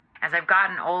As I've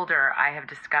gotten older, I have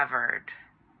discovered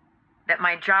that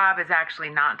my job is actually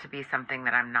not to be something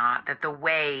that I'm not, that the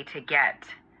way to get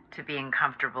to being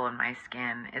comfortable in my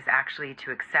skin is actually to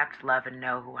accept, love, and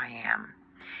know who I am.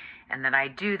 And that I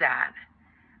do that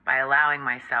by allowing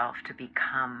myself to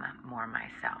become more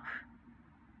myself.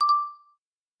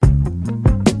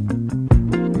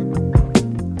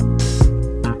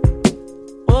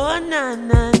 Oh, na,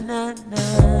 na, na, na.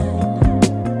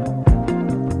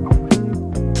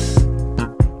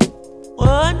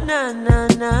 Oh, na, na,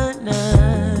 na, na.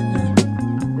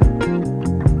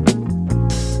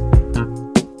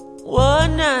 Oh,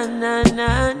 na, na,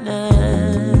 na, na.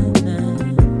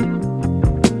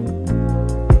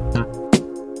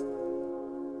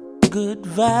 Good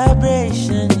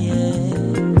vibration, yeah.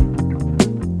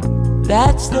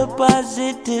 That's the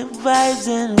positive vibes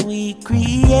and we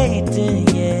creating,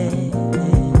 yeah.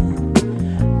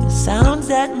 The sounds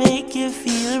that make you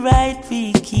feel right,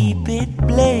 we keep it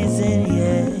blazing,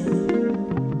 yeah.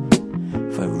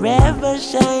 Forever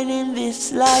shining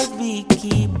this light, we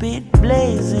keep it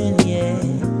blazing, yeah.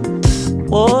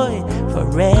 Boy,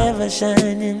 forever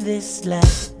shining this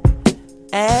light.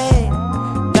 Hey,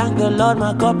 thank the Lord,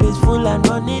 my cup is full and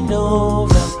running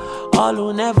over. All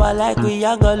who never like we,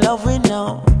 I got love we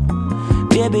know.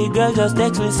 Baby girl just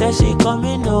text me, say she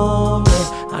coming over.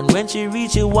 And when she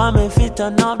reach you, want me fit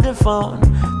turn off the phone.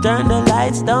 Turn the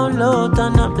lights down low,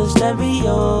 turn up the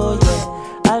stereo,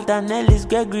 yeah. Alton Ellis,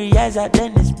 Gregory Isaac,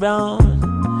 Dennis Brown.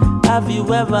 Have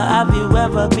you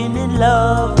ever been in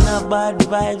love? Now bad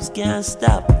vibes can't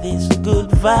stop this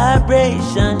good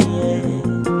vibration, yeah.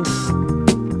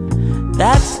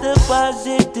 That's the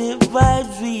positive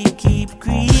vibes we keep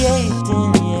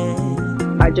creating,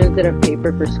 yeah. I just did a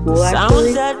paper for school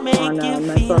actually on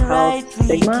mental health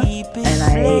stigma, and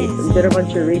I did a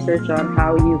bunch of research on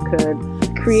how you could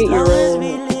create your own,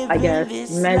 I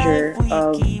guess, measure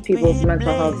of people's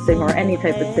mental health stigma or any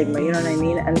type of stigma, you know what I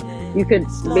mean? And you could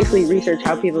basically research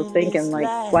how people think and like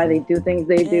why they do things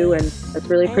they do, and it's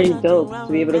really pretty dope to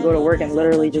be able to go to work and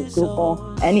literally just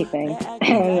Google anything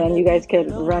and then you guys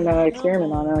could run an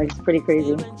experiment on it. Like, it's pretty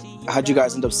crazy. How'd you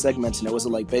guys end up segmenting it? Was it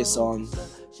like based on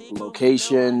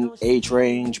location, age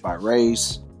range, by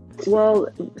race? Well,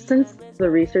 since the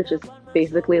research is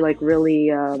basically like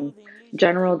really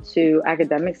general to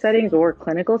academic settings or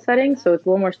clinical settings, so it's a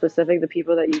little more specific, the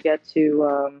people that you get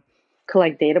to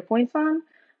collect data points on.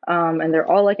 And they're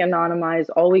all like anonymized.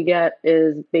 All we get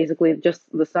is basically just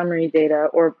the summary data,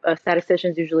 or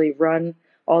statisticians usually run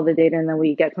all the data, and then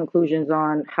we get conclusions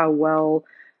on how well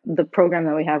the program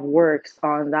that we have works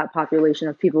on that population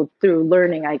of people through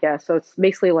learning, I guess. So it's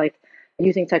basically like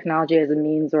using technology as a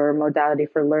means or a modality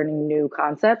for learning new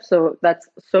concepts. So that's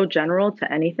so general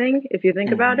to anything if you think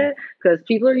about it, because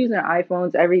people are using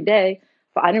iPhones every day.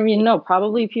 But I don't even know,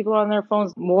 probably people on their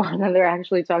phones more than they're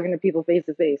actually talking to people face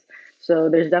to face. So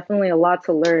there's definitely a lot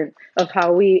to learn of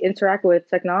how we interact with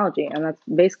technology. And that's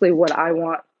basically what I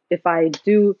want if I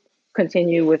do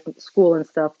continue with school and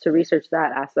stuff, to research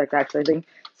that aspect. Actually, I think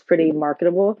it's pretty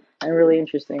marketable and really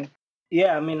interesting.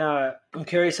 Yeah, I mean, I'm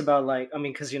curious about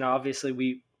because, obviously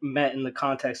we met in the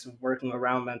context of working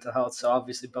around mental health. So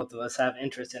obviously both of us have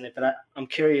interest in it, but I'm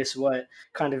curious what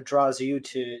kind of draws you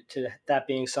to that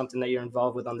being something that you're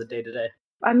involved with on the day to day.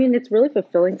 I mean, it's really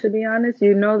fulfilling, to be honest.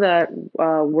 You know that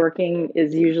working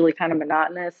is usually kind of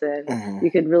monotonous, and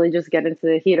you could really just get into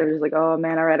the heat of just like, oh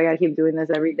man, all right, I gotta keep doing this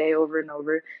every day over and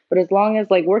over. But as long as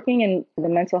like working in the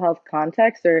mental health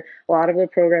context, or a lot of the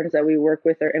programs that we work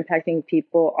with are impacting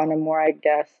people on a more, I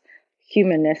guess,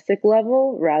 humanistic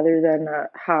level rather than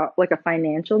how like a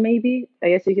financial, maybe, I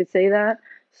guess you could say that.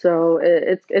 So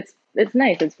it's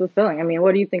nice, it's fulfilling. I mean,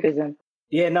 what do you think, Azim?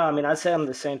 Yeah, no, I mean, I'd say I'm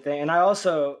the same thing, and I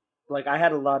also I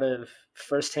had a lot of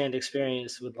firsthand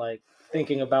experience with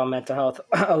thinking about mental health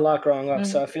a lot growing up.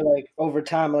 So I feel like over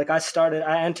time,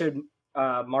 I entered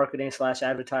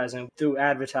marketing/advertising through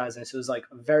advertising. So it was like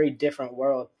a very different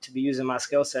world to be using my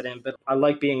skill set in. But I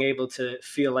like being able to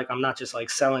feel like I'm not just like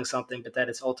selling something, but that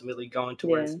it's ultimately going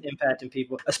towards impacting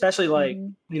people, especially a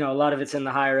lot of it's in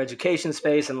the higher education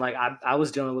space. And I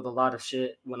was dealing with a lot of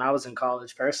shit when I was in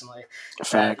college personally.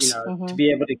 Facts. To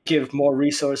be able to give more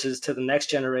resources to the next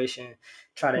generation,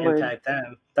 try to impact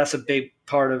them. That's a big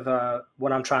part of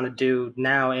what I'm trying to do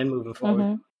now and moving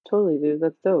forward. Totally, dude.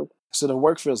 That's dope. So the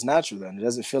work feels natural then. It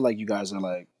doesn't feel like you guys are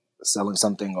like selling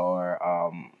something or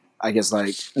I guess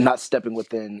like not stepping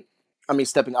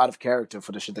stepping out of character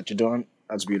for the shit that you're doing.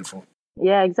 That's beautiful.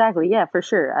 Yeah, exactly. Yeah, for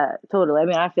sure. Totally. I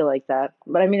mean, I feel like that.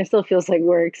 But I mean, it still feels like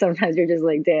work. Sometimes you're just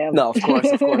like, damn, No, of course,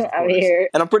 of course, of I'm course. here.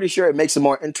 And I'm pretty sure it makes it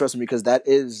more interesting because that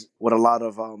is what a lot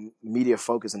of media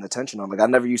focus and attention on. Like I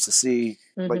never used to see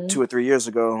like Mm-hmm. 2 or 3 years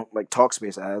ago like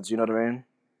Talkspace ads. You know what I mean?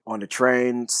 On the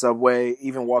train, subway,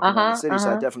 even walking around the Uh-huh. city. So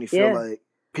I Uh-huh. definitely feel Yeah. like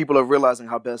people are realizing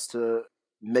how best to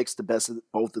mix the best of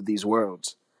both of these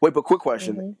worlds. Wait, but quick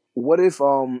question: Mm-hmm. what if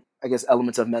I guess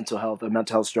elements of mental health or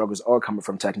mental health struggles are coming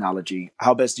from technology?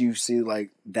 How best do you see like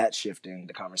that shifting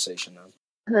the conversation? Then?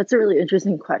 That's a really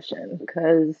interesting question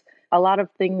because a lot of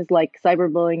things like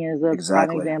cyberbullying is a prime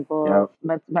Exactly. example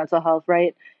Yeah. of mental health,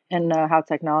 right? And how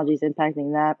technology is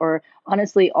impacting that. Or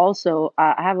honestly, also,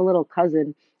 I have a little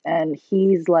cousin and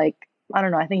he's like, I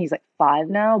don't know, I think he's like 5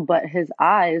 now, but his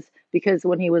eyes, because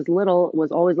when he was little, was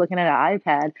always looking at an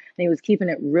iPad and he was keeping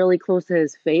it really close to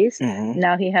his face. Mm-hmm.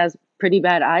 Now he has pretty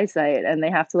bad eyesight and they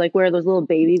have to like wear those little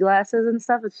baby glasses and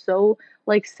stuff. It's so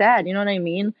like sad, you know what I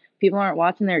mean? People aren't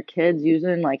watching their kids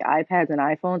using like iPads and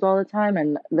iPhones all the time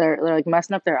and they're like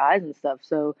messing up their eyes and stuff.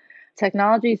 So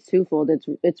technology is twofold.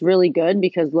 It's really good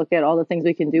because look at all the things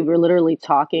we can do. We're literally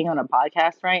talking on a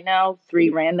podcast right now, three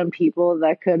random people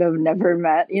that could have never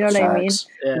met. You know what I mean? Facts.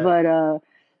 Yeah. But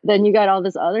then you got all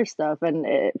this other stuff, and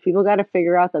people got to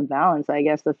figure out the balance. I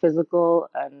guess the physical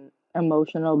and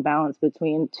emotional balance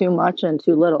between too much and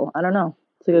too little. I don't know.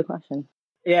 It's a good question.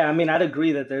 Yeah, I mean, I'd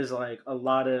agree that there's like a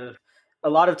lot of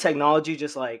technology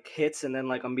just like hits and then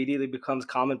like immediately becomes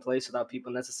commonplace without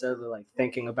people necessarily like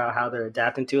thinking about how they're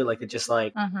adapting to it. Like it just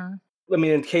like Mm-hmm. I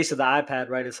mean, in the case of the iPad,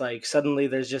 right? It's like suddenly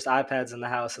there's just iPads in the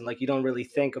house, and like you don't really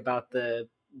think about the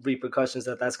repercussions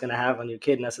that that's going to have on your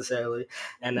kid necessarily.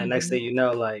 And then next Mm-hmm. thing you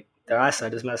know, like their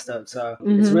eyesight is messed up. So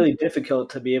it's Mm-hmm. really difficult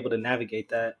to be able to navigate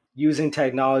that using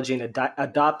technology and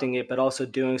adopting it, but also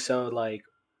doing so like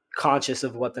conscious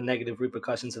of what the negative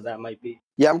repercussions of that might be.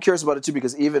 Yeah, I'm curious about it too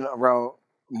because even around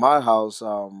my house,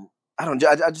 I don't.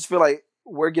 I just feel like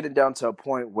we're getting down to a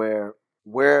point where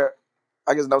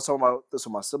I guess I was talking about this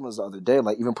with my siblings the other day.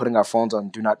 Like even putting our phones on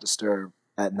do not disturb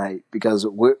at night because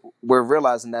we're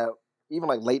realizing that even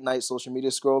like late night social media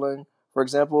scrolling, for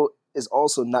example, is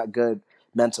also not good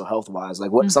mental health wise.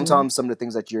 Like what Mm-hmm. sometimes some of the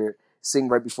things that you're seeing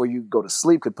right before you go to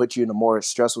sleep could put you in a more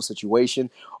stressful situation,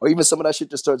 or even some of that shit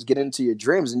just starts getting into your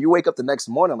dreams, and you wake up the next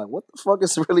morning like, what the fuck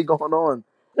is really going on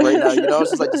right now? You know,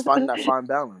 it's just like just finding that fine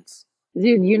balance.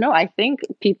 Dude, I think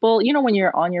people, when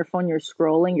you're on your phone, you're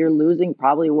scrolling, you're losing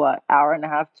probably what, hour and a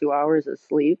half, 2 hours of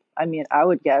sleep. I mean, I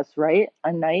would guess, right?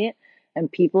 A night. And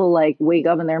people like wake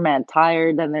up and they're mad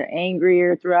tired, then they're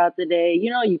angrier throughout the day.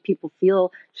 You people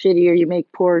feel shittier, you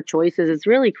make poor choices. It's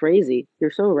really crazy.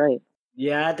 You're so right.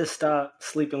 Yeah, I had to stop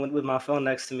sleeping with my phone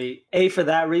next to me. A, for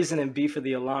that reason, and B, for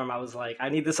the alarm. I was like, I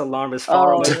need this alarm as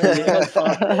far Oh away from me yeah. as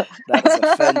possible. That is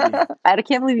offending. I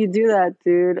can't believe you do that,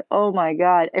 dude. Oh my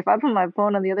God. If I put my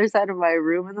phone on the other side of my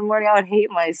room in the morning, I would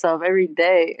hate myself every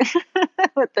day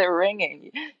with the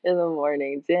ringing in the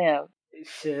morning. Damn.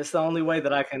 Shit, it's the only way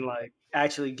that I can like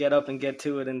actually get up and get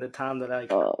to it in the time that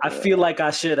Oh I feel man. like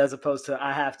I should, as opposed to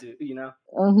I have to.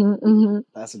 Mm-hmm,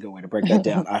 That's a good way to break that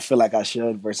down. I feel like I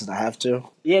should versus I have to.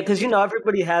 Yeah, because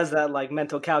everybody has that like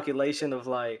mental calculation of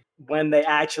like when they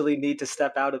actually need to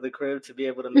step out of the crib to be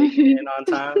able to make it in on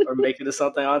time or make it to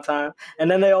something on time. And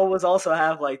then they always also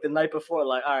have like the night before,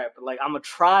 like, all right, but like I'm gonna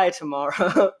try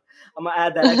tomorrow. I'm gonna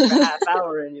add that extra half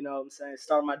hour in, you know what I'm saying?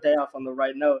 Start my day off on the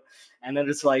right note. And then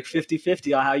it's like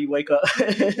 50-50 on how you wake up.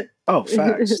 Oh,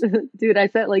 facts. Dude, I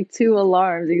set like two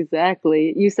alarms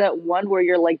exactly. You set one where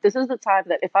you're like, this is the time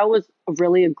that if I was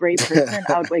really a great person,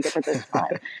 I would wake up at this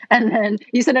time. And then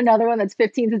you set another one that's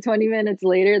 15 to 20 minutes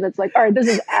later that's like, all right, this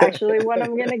is actually when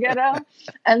I'm gonna get up.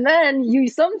 And then you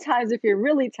sometimes, if you're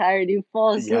really tired, you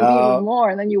fall asleep even Yeah. more.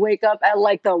 And then you wake up at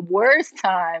like the worst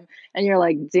time and you're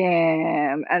like,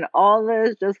 damn. And all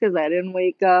this just because I didn't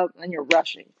wake up and you're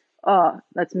rushing. Oh,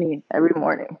 that's me every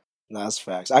morning. No, that's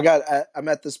facts. I'm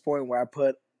at this point where I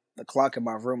put the clock in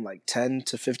my room like 10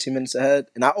 to 15 minutes ahead.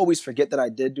 And I always forget that I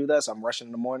did do that. So I'm rushing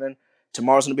in the morning.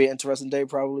 Tomorrow's going to be an interesting day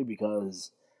probably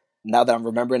because now that I'm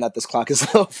remembering that this clock is a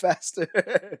little faster,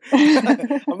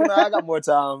 I got more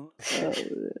time.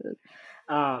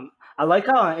 I like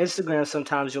how on Instagram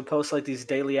sometimes you'll post like these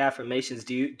daily affirmations.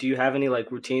 Do you have any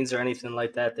like routines or anything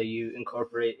like that that you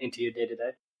incorporate into your day to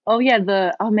day? Oh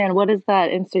yeah, oh man, what is that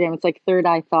Instagram? It's like Third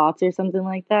Eye Thoughts or something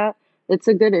like that. It's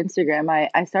a good Instagram.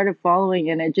 I started following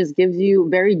and it just gives you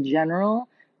very general,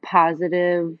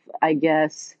 positive, I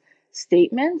guess,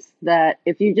 statements that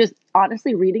if you just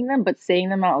honestly reading them but saying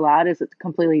them out loud is a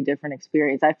completely different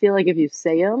experience. I feel like if you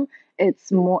say them,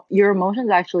 it's more your emotions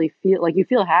actually feel like you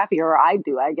feel happier, or I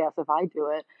do, I guess if I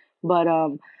do it. But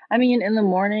I mean, in the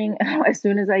morning, as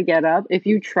soon as I get up, if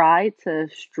you try to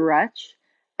stretch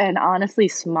and honestly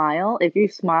smile, if you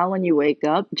smile when you wake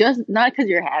up, just not because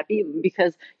you're happy, but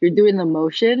because you're doing the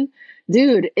motion,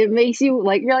 dude, it makes you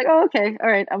like you're like, oh, okay, all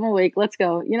right, I'm awake, let's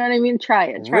go. You know what I mean? Try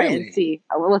it and Really? see.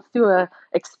 Well, let's do a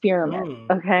experiment,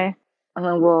 Mm. okay? And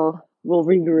then we'll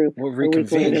regroup We'll a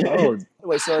week reconvene. later. Oh,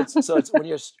 wait. So it's when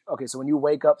you're okay. So when you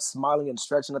wake up smiling and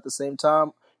stretching at the same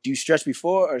time, do you stretch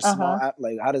before or smile Uh-huh. at?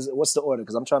 Like, how does it? What's the order?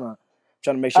 Because I'm trying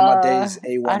to make sure my day's I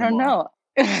A1 don't tomorrow.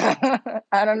 know.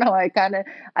 I don't know.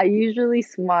 I usually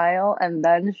smile and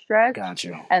then stretch Got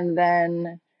you. and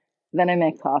then I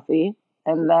make coffee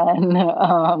and then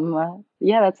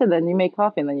yeah, that's it. Then you make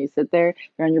coffee and then you sit there,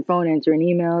 you're on your phone answering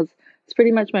emails. It's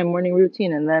pretty much my morning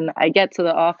routine and then I get to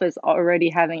the office already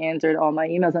having answered all my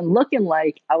emails and looking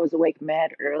like I was awake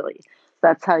mad early.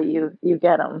 That's how you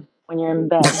get them when you're in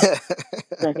bed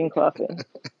drinking coffee.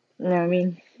 You know what I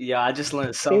mean? Yeah, I just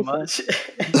learned so Seriously. much.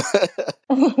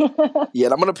 Yeah,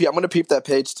 I'm gonna peep that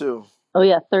page too. Oh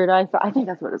yeah, Third Eye. I think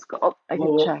that's what it's called. I can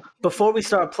Well, check. before we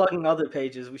start plugging other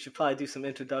pages, we should probably do some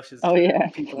introductions Oh to yeah.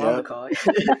 people on the Yep. call.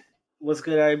 What's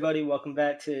good, everybody? Welcome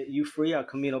back to You Free, our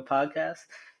Camino podcast.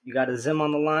 You got a Zim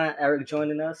on the line, Eric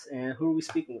joining us, and who are we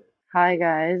speaking with? Hi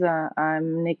guys.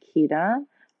 I'm Nikita.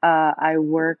 I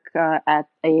work at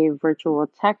a virtual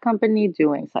tech company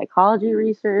doing psychology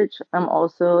research. I'm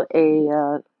also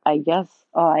I guess,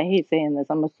 oh, I hate saying this.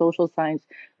 I'm a social science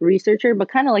researcher, but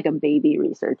kind of like a baby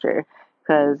researcher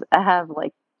because I have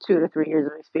like 2 to 3 years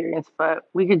of experience, but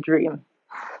we could dream.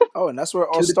 Oh, and that's where it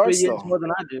all 2 to 3 starts, years though, more than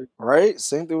I do. right?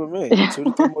 Same thing with me. 2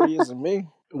 to 3 more years than me.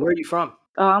 Where are you from?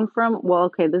 I'm from, well,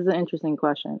 okay, this is an interesting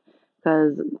question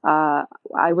because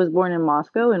I was born in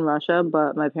Moscow in Russia,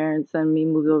 but my parents and me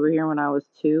moved over here when I was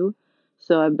 2.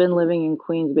 So I've been living in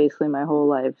Queens basically my whole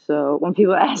life. So when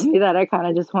people ask me that, I kind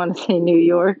of just want to say New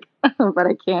York, but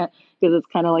I can't because it's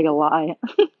kind of like a lie.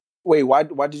 Wait, why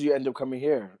did you end up coming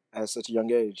here at such a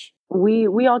young age? We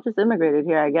all just immigrated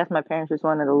here. I guess my parents just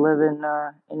wanted to live in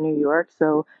New York,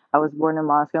 so I was born in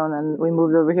Moscow, and then we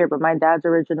moved over here. But my dad's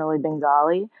originally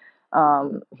Bengali.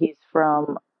 He's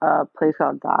from a place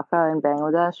called Dhaka in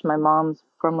Bangladesh. My mom's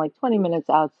from like 20 minutes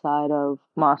outside of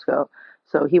Moscow,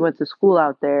 so he went to school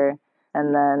out there,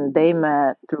 and then they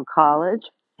met through college,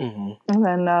 Hmm. and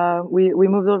then we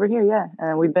moved over here. Yeah,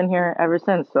 and we've been here ever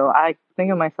since. So I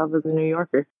think of myself as a New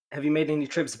Yorker. Have you made any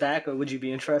trips back, or would you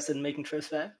be interested in making trips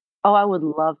back? Oh, I would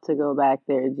love to go back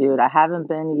there, dude. I haven't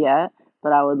been yet,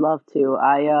 but I would love to.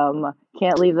 I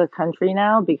can't leave the country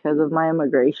now because of my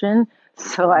immigration.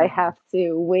 So I Mhm. have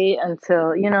to wait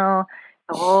until, the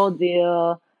whole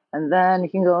deal and then you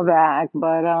can go back.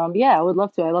 But yeah, I would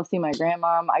love to. I love seeing my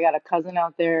grandmom. I got a cousin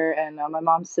out there and my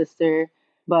mom's sister.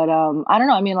 But I don't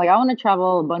know. I mean, like I want to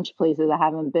travel a bunch of places I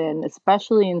haven't been,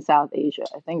 especially in South Asia.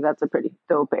 I think that's a pretty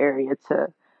dope area to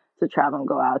travel and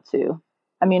go out to.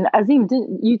 I mean, Azim,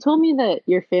 you told me that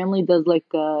your family does like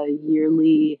a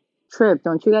yearly trip.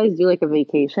 Don't you guys do like a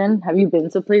vacation? Have you been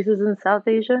to places in South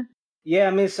Asia? Yeah,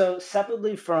 I mean, so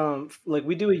separately from like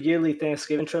we do a yearly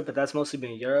Thanksgiving trip, but that's mostly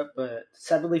been Europe. But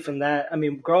separately from that, I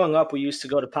mean, growing up, we used to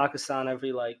go to Pakistan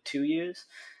every like 2 years,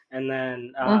 and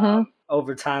then Mm-hmm.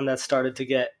 over time that started to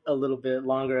get a little bit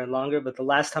longer and longer. But the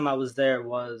last time I was there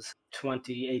was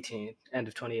 2018, end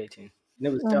of 2018, and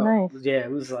it was Oh, dope. nice. Yeah,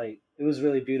 it was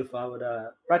really beautiful. I would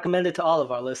recommend it to all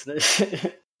of our listeners.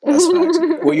 That's facts.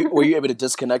 Were you able to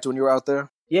disconnect when you were out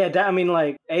there? Yeah, that, I mean,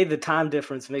 like, the time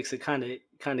difference makes it kind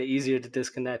of easier to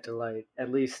disconnect, or like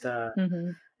at least,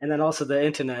 Mm-hmm. and then also the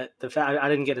internet. The fact I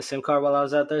didn't get a SIM card while I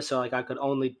was out there, so like I could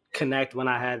only connect when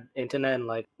I had internet and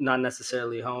like not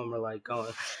necessarily home or like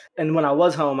going. And when I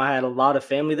was home, I had a lot of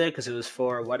family there because it was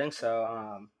for a wedding, so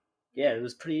yeah, it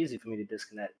was pretty easy for me to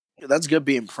disconnect. That's good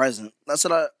being present. That's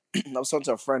what I was talking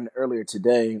to a friend earlier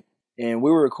today, and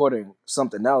we were recording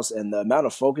something else, and the amount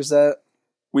of focus that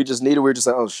we just needed, we were just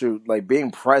like, oh shoot, like being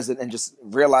present and just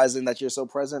realizing that you're so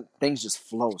present, things just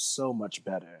flow so much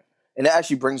better, and it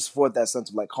actually brings forth that sense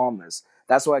of like calmness.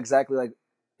 That's why exactly like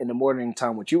in the morning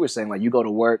time, what you were saying, like you go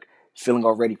to work feeling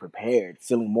already prepared,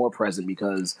 feeling more present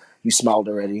because you smiled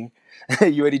already,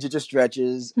 you already did your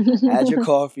stretches, had your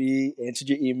coffee, answered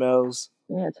your emails.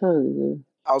 Yeah, totally, dude.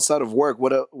 Outside of work,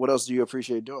 what else do you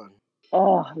appreciate doing?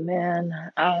 Oh man,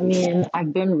 I mean,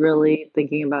 I've been really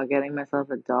thinking about getting myself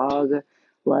a dog.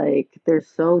 Like, they're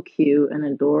so cute and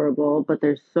adorable, but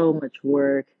there's so much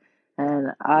work,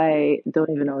 and I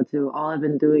don't even know what to do. All I've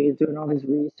been doing is doing all this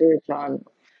research on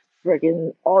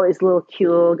freaking all these little cute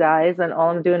little guys, and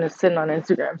all I'm doing is sitting on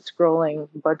Instagram scrolling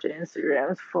a bunch of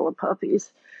Instagrams full of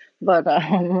puppies. But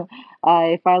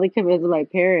I finally convinced my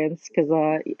parents because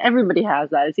everybody has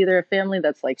that. It's either a family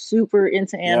that's like super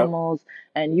into Yep. animals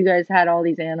and you guys had all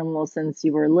these animals since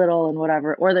you were little and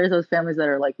whatever, or there's those families that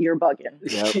are like, you're bugging.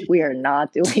 Yep. We are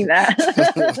not doing that.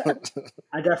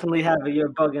 I definitely have a You're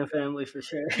Bugging family for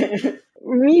sure.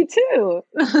 Me too.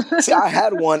 See, I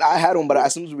had one, but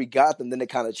as soon as we got them, then it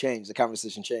kind of changed. The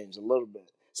conversation changed a little bit.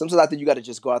 Sometimes I think you got to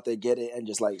just go out there, get it, and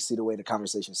just like see the way the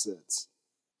conversation sits.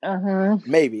 Uh-huh.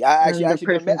 Maybe I And the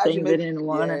person actually thinks they maybe didn't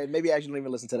want yeah, maybe I actually don't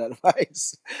even listen to that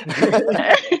advice.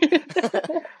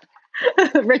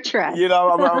 it. Retract.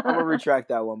 I'm gonna retract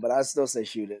that one, but I still say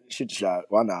shoot the shot.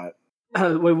 Why not?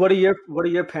 Wait, what are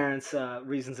your parents'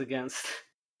 reasons against?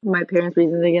 My parents'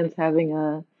 reasons against having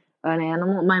an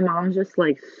animal. My mom's just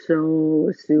like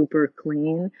so super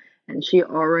clean, and she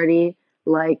already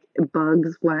like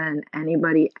bugs when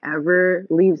anybody ever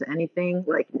leaves anything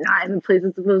like not in the place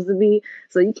it's supposed to be.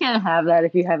 So you can't have that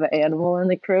if you have an animal in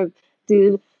the crib,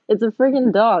 dude. It's a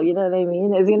freaking dog, you know what I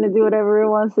mean? It's gonna do whatever it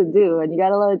wants to do, and you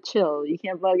gotta let it chill. You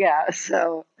can't bug out.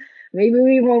 So maybe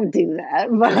we won't do that,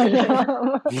 but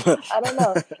I don't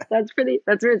know.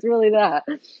 It's really that.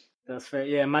 That's fair.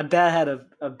 Yeah, my dad had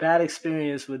a bad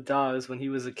experience with dogs when he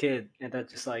was a kid, and that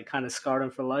just like kind of scarred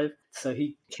him for life. So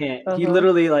he can't. He Uh-huh.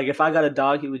 literally like if I got a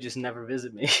dog, he would just never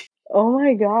visit me. Oh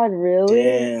my God, really?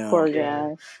 Damn. Poor Yeah.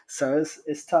 guy. So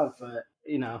it's tough, but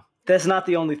that's not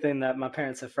the only thing that my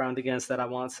parents have frowned against that I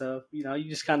want. So you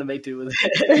just kind of make do with it.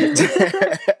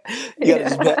 You gotta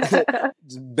Yeah.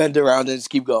 just bend around and just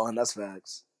keep going. That's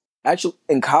facts. Actually,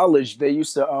 in college, they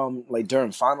used to like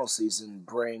during final season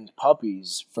bring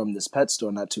puppies from this pet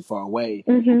store not too far away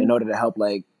Hmm. in order to help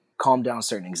like calm down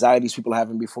certain anxieties people are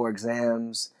having before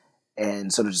exams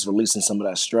and sort of just releasing some of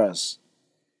that stress.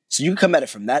 So you can come at it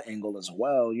from that angle as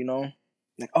well,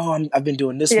 like I've been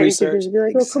doing this Yeah, you could research just be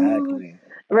like, oh, come on. exactly.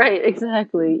 Right,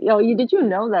 exactly. Did you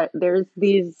know that there's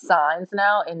these signs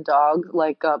now in dog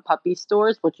like puppy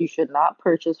stores, which you should not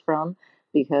purchase from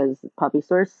because puppy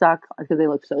stores suck because they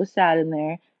look so sad in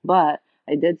there. But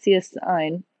I did see a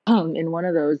sign in one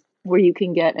of those where you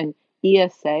can get an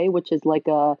ESA, which is like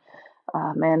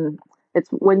man,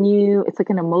 it's like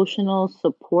an emotional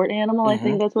support animal. I Hmm.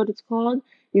 think that's what it's called.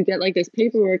 You get like this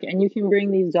paperwork, and you can bring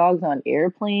these dogs on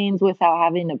airplanes without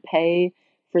having to pay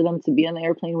for them to be on the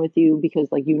airplane with you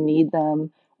because like you need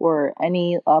them. Or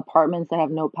any apartments that have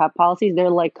no pet policies, they're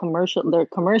like they're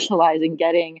commercializing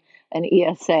getting an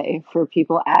ESA for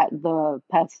people at the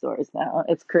pet stores now.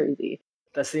 It's crazy.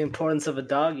 That's the importance of a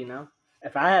dog.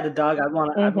 If I had a dog, I'd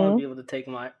want to Mhm. be able to take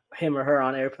my him or her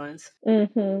on airplanes.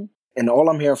 Mhm. And all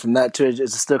I'm hearing from that too is it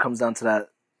still comes down to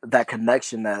that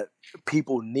connection that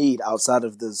people need outside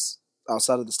of this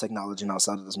technology and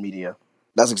outside of this media.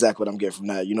 That's exactly what I'm getting from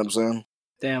that. You know what I'm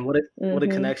Damn, what a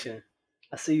Mhm. connection!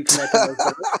 I see you connecting those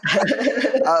saying?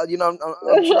 dots.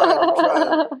 I'm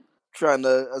trying. Trying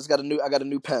to. I got a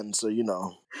new pen, so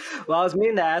Well, I was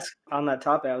meaning to ask on that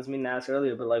topic. I was meaning to ask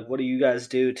earlier, but like, what do you guys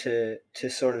do to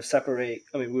sort of separate?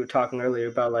 I mean, we were talking earlier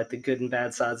about like the good and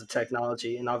bad sides of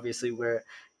technology, and obviously we're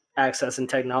accessing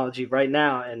technology right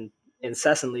now and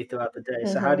incessantly throughout the day.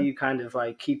 So, how do Mhm. you kind of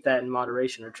like keep that in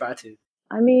moderation or try to?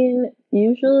 I mean,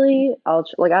 usually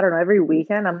like I don't know, every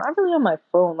weekend I'm not really on my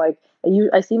phone. Like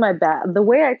I see my the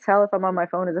way I tell if I'm on my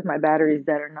phone is if my battery's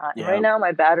dead or not. And right Yeah. now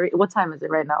my battery, what time is it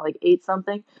right now? Like 8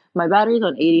 something. My battery's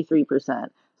on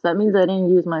 83%. So that means I didn't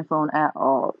use my phone at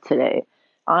all today.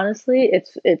 Honestly,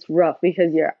 it's rough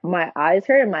because my eyes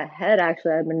hurt and my head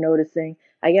actually I've been noticing.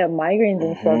 I get migraines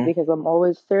and stuff Hmm. because I'm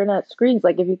always staring at screens.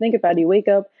 Like if you think about it, you wake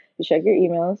up, you check your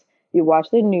emails, you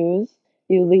watch the news,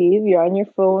 you leave, you're on your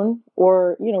phone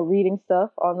or, reading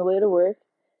stuff on the way to work.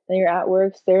 Then you're at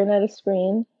work staring at a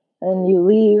screen, and you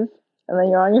leave, and then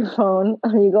you're on your phone,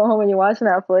 and you go home and you watch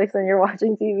Netflix, and you're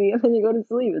watching TV, and then you go to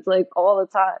sleep. It's like all the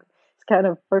time. It's kind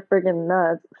of freaking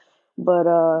nuts. But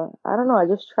I don't know. I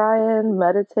just try and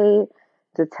meditate,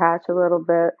 detach a little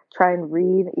bit, try and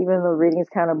read, even though reading is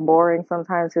kind of boring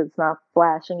sometimes because it's not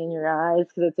flashing in your eyes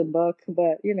because it's a book.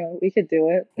 But we could do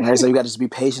All right, it. so you got to just be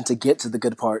patient to get to the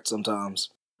good part sometimes.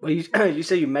 Well, you you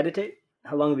say you meditate.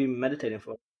 How long have you been meditating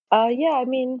for? Yeah, I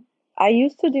mean, I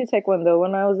used to do taekwondo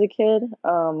when I was a kid,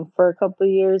 for a couple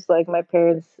of years. Like my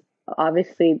parents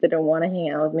obviously didn't want to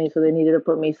hang out with me, so they needed to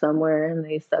put me somewhere, and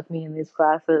they stuck me in these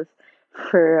classes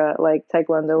for like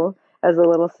taekwondo. As a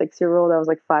little 6-year-old, I was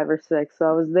like 5 or 6, so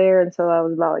I was there until I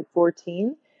was about like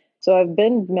 14. So I've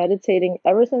been meditating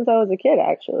ever since I was a kid,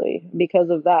 actually,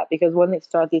 because of that. Because when they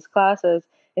start these classes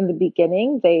in the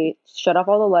beginning, they shut off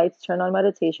all the lights, turn on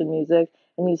meditation music,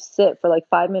 and you sit for like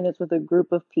 5 minutes with a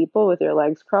group of people with your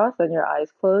legs crossed and your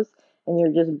eyes closed, and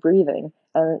you're just breathing.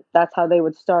 And that's how they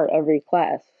would start every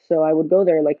class. So I would go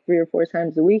there like 3 or 4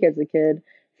 times a week as a kid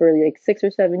for like 6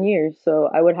 or 7 years. So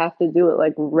I would have to do it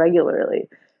like regularly,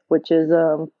 which is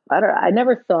I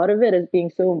never thought of it as being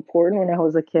so important when I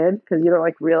was a kid because you don't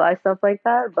like realize stuff like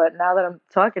that. But now that I'm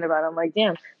talking about it, I'm like,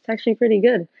 damn, it's actually pretty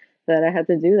good that I had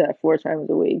to do that 4 times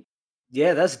a week.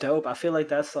 Yeah, that's dope. I feel like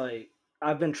that's like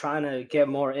I've been trying to get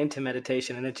more into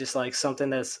meditation, and it's just like something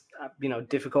that's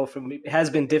difficult for me. It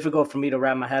has been difficult for me to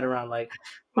wrap my head around. Like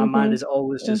my mind Mhm. is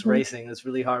always just Mhm. racing. It's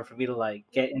really hard for me to like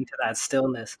get into that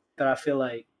stillness. But I feel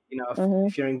like Mhm.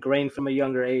 if you're ingrained from a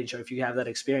younger age, or if you have that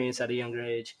experience at a younger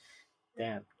age,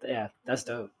 damn, yeah, that's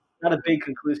dope. Not a big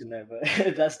conclusion there,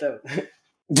 but that's dope.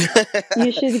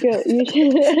 You should go. You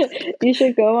should. You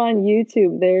should go on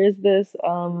YouTube. There's this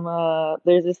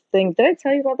thing. Did I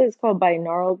tell you about this? It's called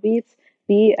binaural beats.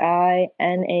 Binaural.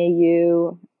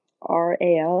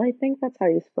 I think that's how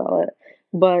you spell it.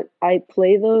 But I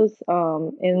play those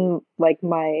in like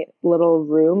my little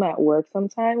room at work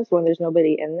sometimes when there's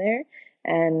nobody in there,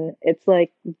 and it's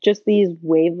like just these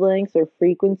wavelengths or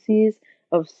frequencies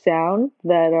of sound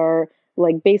that are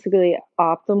like basically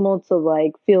optimal to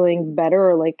like feeling better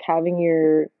or like having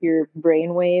your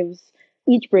brain waves.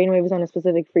 Each brainwave is on a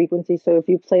specific frequency, so if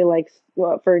you play like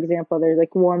well, for example, there's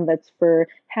like one that's for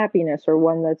happiness or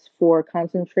one that's for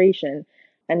concentration,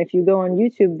 and if you go on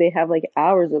YouTube they have like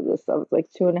hours of this stuff. It's like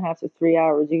 2.5 to 3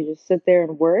 hours. You just sit there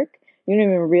and work. You don't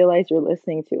even realize you're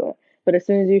listening to it, but as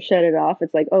soon as you shut it off,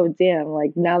 it's like, oh damn,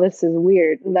 like now this is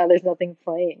weird, now there's nothing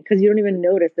playing because you don't even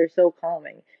notice. They're so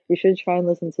calming. You should try and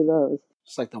listen to those.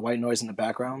 It's like the white noise in the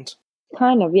background.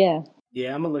 Kind of, yeah.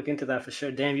 Yeah, I'm gonna look into that for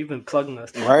sure. Damn, you've been plugging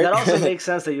us. Right? That also makes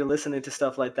sense that you're listening to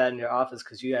stuff like that in your office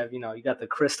because you have, you got the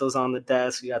crystals on the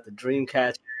desk, you got the dream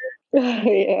catcher.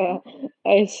 Yeah,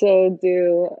 I so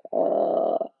do.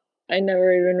 I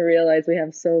never even realized we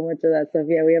have so much of that stuff.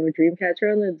 Yeah, we have a dream catcher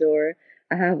on the door.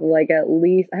 I have like at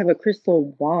least I have a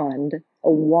crystal wand, a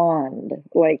wand,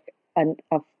 like I'm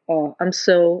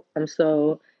so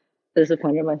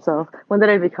disappointed in myself. When did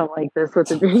I become like this with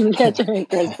the dream catcher and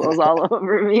crystals all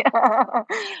over me?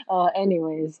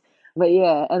 Anyways, but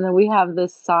yeah, and then we have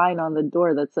this sign on the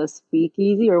door that says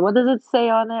speakeasy, or what does it say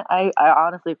on it? I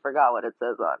honestly forgot what it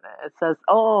says on it. It says,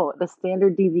 oh, the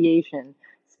standard deviation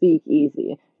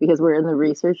speakeasy, because we're in the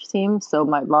research team. So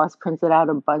my boss printed out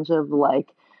a bunch of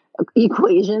like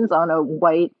equations on a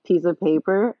white piece of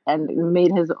paper and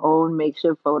made his own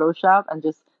makeshift Photoshop and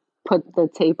just put the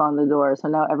tape on the door. So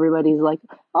now everybody's like,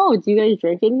 "Oh, do you guys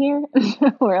drink in here?"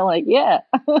 We're like, "Yeah."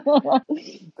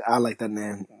 I like that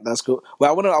name. That's cool. Well,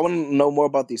 I want to know more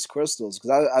about these crystals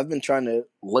because I've been trying to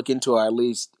look into or at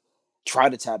least try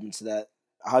to tap into that.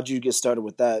 How'd you get started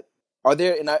with that? Are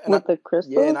there With the yeah, and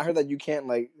crystals? I heard that you can't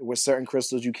like with certain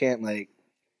crystals you can't like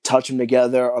touch them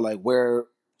together or like wear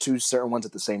two certain ones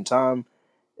at the same time.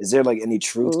 Is there like any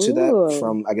truth to that Ooh.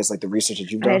 from I guess like the research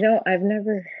that you've I done? don't I've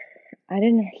never I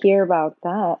didn't hear about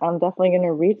that. I'm definitely going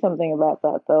to read something about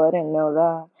that though. I didn't know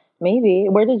that. Maybe.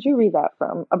 Where did you read that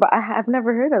from? But I have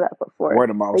never heard of that before.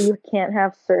 Word of That mouth. you can't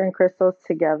have certain crystals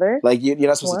together. Like you're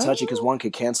not supposed to What? touch it because one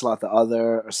could cancel out the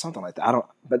other or something like that. I don't.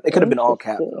 But it could have been all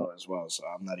cap Interesting. though as well. So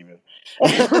I'm not even.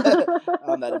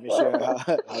 I'm not even sure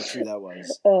how true that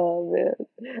was. Oh man.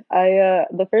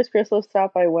 The first crystal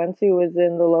stop I went to was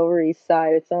in the Lower East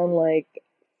Side. It's on like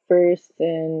First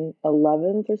and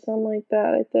 11th or something like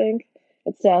that, I think.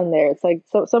 It's down there. It's like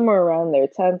somewhere around there,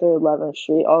 10th or 11th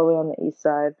Street, all the way on the east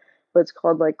side. But it's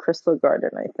called like Crystal Garden,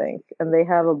 I think. And they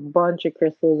have a bunch of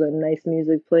crystals and nice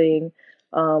music playing.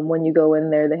 When you go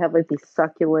in there, they have like these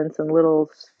succulents and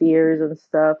little spheres and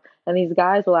stuff. And these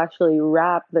guys will actually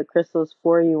wrap the crystals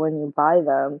for you when you buy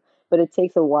them, but it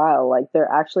takes a while. Like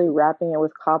they're actually wrapping it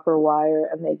with copper wire,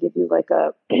 and they give you like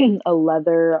a a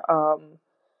leather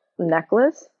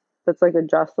necklace that's like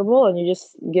adjustable, and you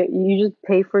just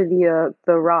pay for the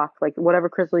rock, like whatever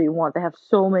crystal you want. They have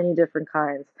so many different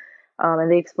kinds,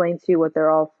 and they explain to you what they're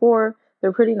all for.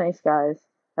 They're pretty nice guys.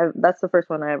 That's the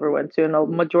first one I ever went to, and the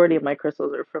majority of my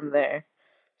crystals are from there.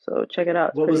 So check it out.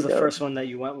 It's What was pretty the dope. first one that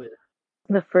you went with?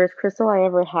 The first crystal I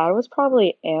ever had was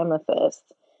probably amethyst.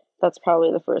 That's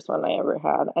probably the first one I ever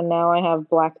had. And now I have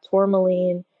black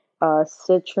tourmaline,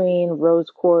 citrine, rose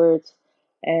quartz,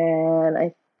 and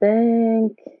I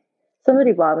think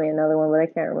somebody bought me another one, but I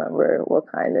can't remember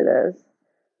what kind it is.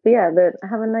 But yeah, I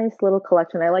have a nice little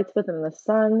collection. I like to put them in the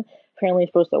sun. Apparently, you're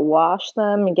supposed to wash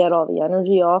them and get all the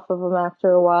energy off of them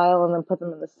after a while, and then put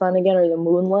them in the sun again or the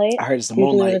moonlight. I heard it's the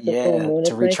Usually, when moonlight. it's a full Yeah, moon, to it's nice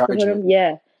to recharge put it. them.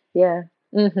 Yeah, yeah.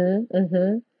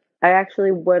 I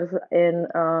actually was in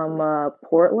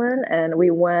Portland, and we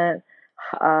went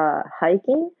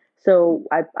hiking. So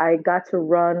I got to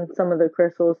run some of the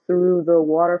crystals through the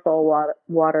waterfall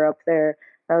water up there.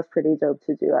 That was pretty dope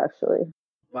to do, actually.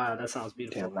 Wow, that sounds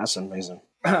beautiful. Damn, that's amazing.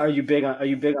 Are you big on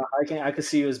hiking? I could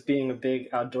see you as being a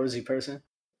big outdoorsy person.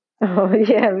 Oh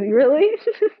yeah, really?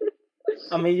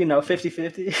 I mean,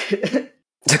 50-50.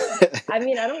 I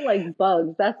mean, I don't like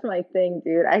bugs. That's my thing,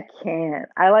 dude. I can't.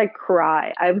 I like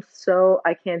cry. I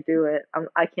can't do it.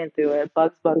 I can't do it.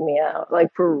 Bugs bug me out.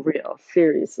 Like for real.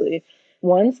 Seriously.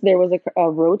 Once there was a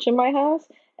roach in my house,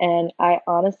 and I,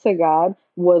 honest to God,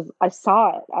 I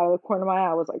saw it out of the corner of my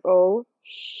eye. I was like, oh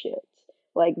shit.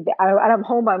 Like, I'm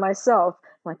home by myself.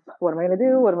 I'm like, what am I going to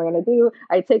do? What am I going to do?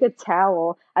 I take a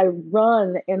towel. I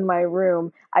run in my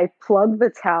room. I plug the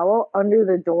towel under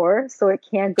the door so it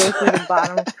can't go through the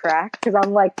bottom crack because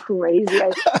I'm like crazy.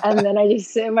 And then I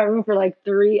just sit in my room for like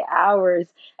 3 hours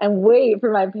and wait for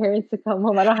my parents to come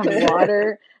home. I don't have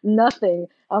water, nothing.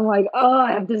 I'm like, oh,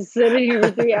 I have to sit in here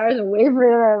for 3 hours and wait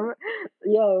for them.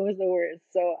 Yo, it was the worst.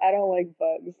 So I don't like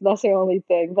bugs. That's the only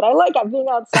thing. But I like being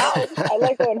outside. I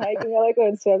like going hiking. I like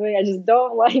going swimming. I just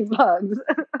don't like bugs.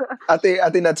 I think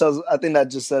that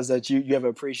just says that you have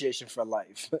appreciation for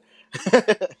life.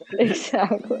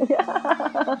 Exactly.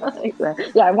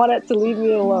 Exactly. Yeah, I want it to leave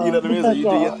me alone. You know what I mean? So you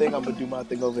do your thing, I'm gonna do my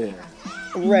thing over here.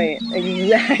 Right.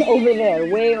 Exactly. Over there.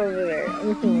 Way over there.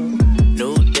 Mm-hmm.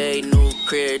 New day, new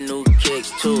crib, new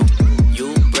kicks too.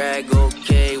 You brag,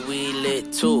 okay, we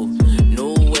lit too.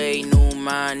 New way, new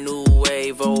mind, new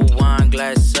wave. Old wine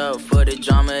glass up for the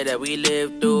drama that we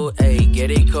live through. Ayy, get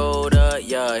it colder,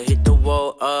 yeah. Hit the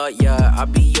wall, yeah. I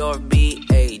be your beat,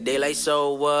 ayy. They like,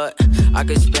 so what? I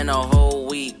could spend a whole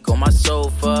week on my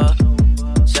sofa.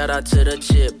 Shout out to the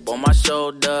chip on my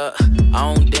shoulder.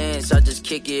 I don't dance, I just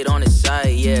kick it on the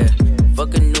side, yeah.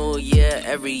 Fuck a new year,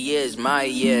 every year's my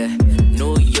year.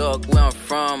 New York, where I'm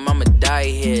from, I'ma die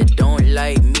here. Don't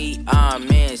like me, I'm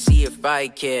in, see if I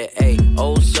care. Ayy,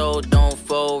 old soul, don't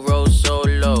fold, roll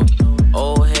solo.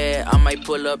 Old head, I might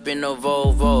pull up in a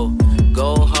Volvo.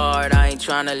 Go hard, I ain't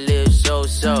tryna live so.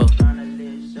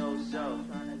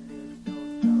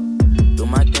 Do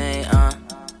my thing,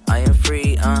 I am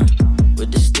free,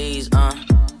 with the steez,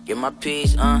 get my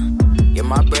peace, get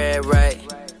my bread right,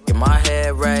 get my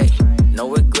head right. No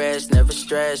regrets, never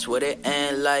stress, what it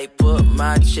end like. Put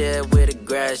my chair where the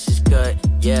grass is cut.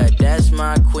 Yeah, that's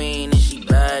my queen and she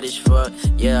bad as fuck.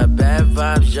 Yeah, bad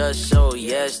vibes just so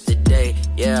yesterday.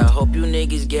 Yeah, I hope you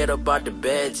niggas get up out the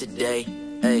bed today.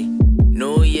 Hey,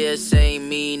 New Year say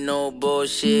me no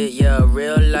bullshit. Yeah,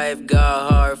 real life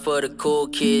got hard for the cool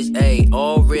kids. Ayy,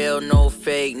 all real, no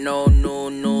fake, no new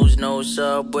news, no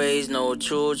subways, no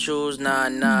choo-choos,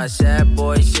 nah. Sad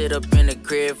boy sit up in the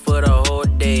crib for the whole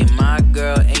day. My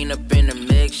girl ain't up in the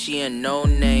mix, she a no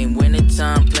name.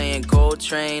 Wintertime playing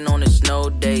Coltrane on a snow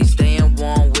day. Staying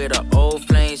warm with an old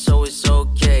flame, so it's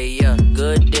okay. Yeah,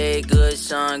 good day, good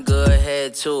sun, good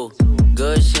head too.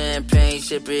 Good champagne,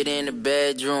 sip it in the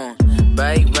bedroom.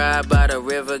 Bike ride by the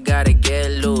river, gotta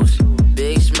get loose.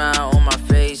 Big smile on my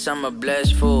face, I'm a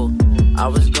blessed fool. I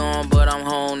was gone, but I'm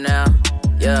home now.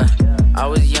 Yeah, I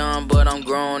was young, but I'm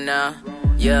grown now.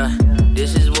 Yeah,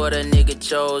 this is what a nigga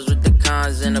chose. With the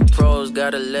cons and the pros,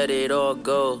 gotta let it all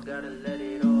go.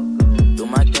 Do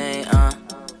my thing,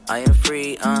 I am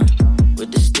free,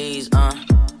 with the steez,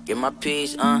 get my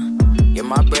peace, get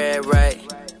my bread right,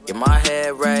 get my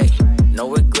head right. No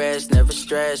regrets, never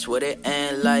stress, what it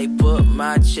end like. Put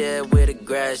my chair where the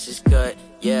grass is cut.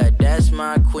 Yeah, that's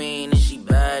my queen and she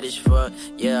bad as fuck.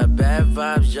 Yeah, bad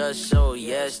vibes just so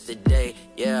yesterday.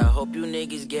 Yeah, I hope you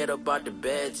niggas get up out the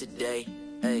bed today.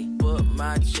 Hey, put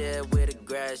my chair where the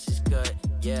grass is cut.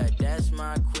 Yeah, that's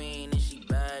my queen and she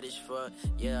bad as fuck.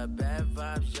 Yeah, bad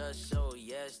vibes just